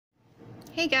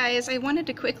Hey guys, I wanted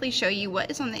to quickly show you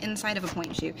what is on the inside of a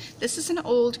Pointe shoe. This is an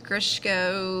old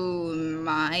Grishko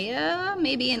Maya,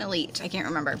 maybe an Elite, I can't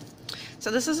remember. So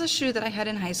this is a shoe that I had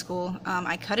in high school.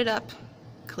 I cut it up,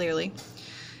 clearly.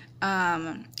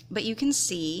 But you can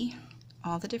see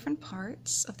all the different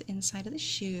parts of the inside of the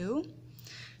shoe.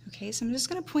 Okay, so I'm just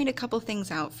going to point a couple things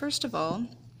out. First of all,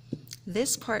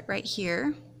 this part right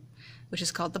here, which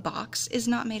is called the box, is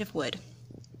not made of wood.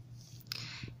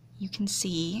 You can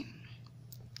see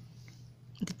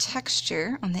the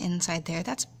texture on the inside there,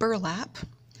 that's burlap,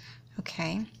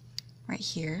 okay, right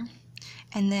here.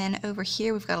 And then over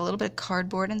here we've got a little bit of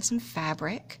cardboard and some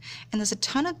fabric, and there's a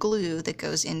ton of glue that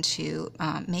goes into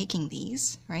making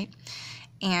these, right?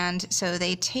 And so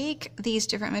they take these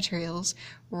different materials,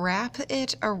 wrap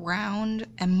it around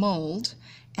a mold,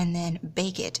 and then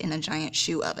bake it in a giant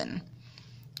shoe oven.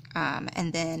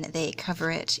 And then they cover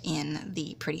it in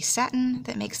the pretty satin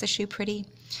that makes the shoe pretty.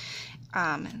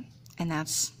 And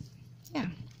that's, yeah,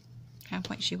 how a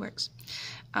Pointe shoe works.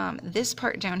 This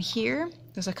part down here,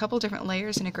 there's a couple different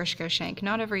layers in a Grishko shank.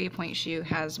 Not every Pointe shoe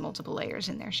has multiple layers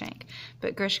in their shank,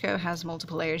 but Grishko has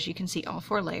multiple layers. You can see all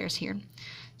 4 layers here.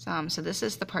 So this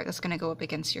is the part that's going to go up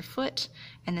against your foot,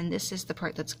 and then this is the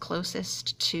part that's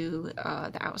closest to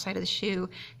the outside of the shoe,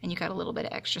 and you got a little bit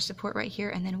of extra support right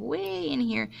here, and then way in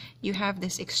here you have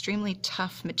this extremely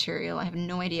tough material. I have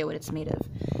no idea what it's made of,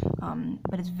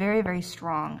 but it's very, very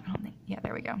strong. I don't think, yeah,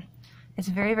 there we go. It's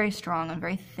very, very strong and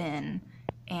very thin,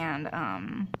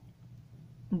 and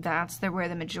that's where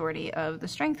the majority of the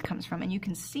strength comes from. And you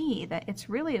can see that it's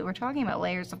really, we're talking about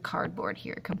layers of cardboard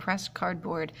here, compressed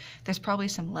cardboard. There's probably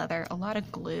some leather, a lot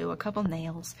of glue, a couple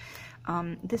nails.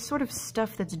 This sort of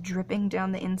stuff that's dripping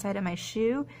down the inside of my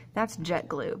shoe, that's jet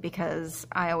glue, because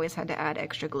I always had to add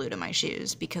extra glue to my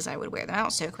shoes because I would wear them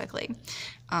out so quickly.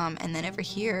 And then over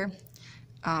here,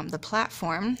 the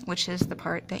platform, which is the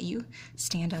part that you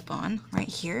stand up on right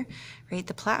here, right?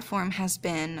 The platform has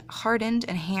been hardened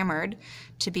and hammered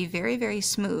to be very, very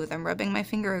smooth. I'm rubbing my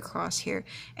finger across here,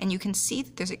 and you can see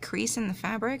that there's a crease in the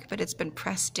fabric, but it's been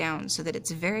pressed down so that it's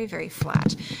very, very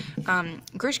flat.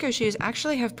 Grishko shoes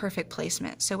actually have perfect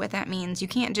placement. So what that means, you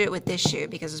can't do it with this shoe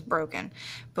because it's broken.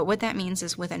 But what that means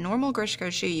is with a normal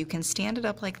Grishko shoe, you can stand it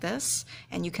up like this,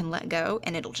 and you can let go,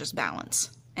 and it'll just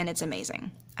balance. And it's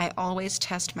amazing. I always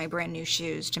test my brand new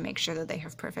shoes to make sure that they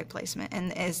have perfect placement,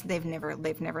 and they've never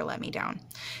let me down.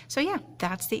 So yeah,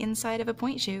 that's the inside of a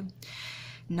Pointe shoe.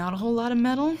 Not a whole lot of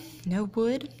metal, no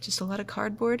wood, just a lot of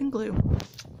cardboard and glue.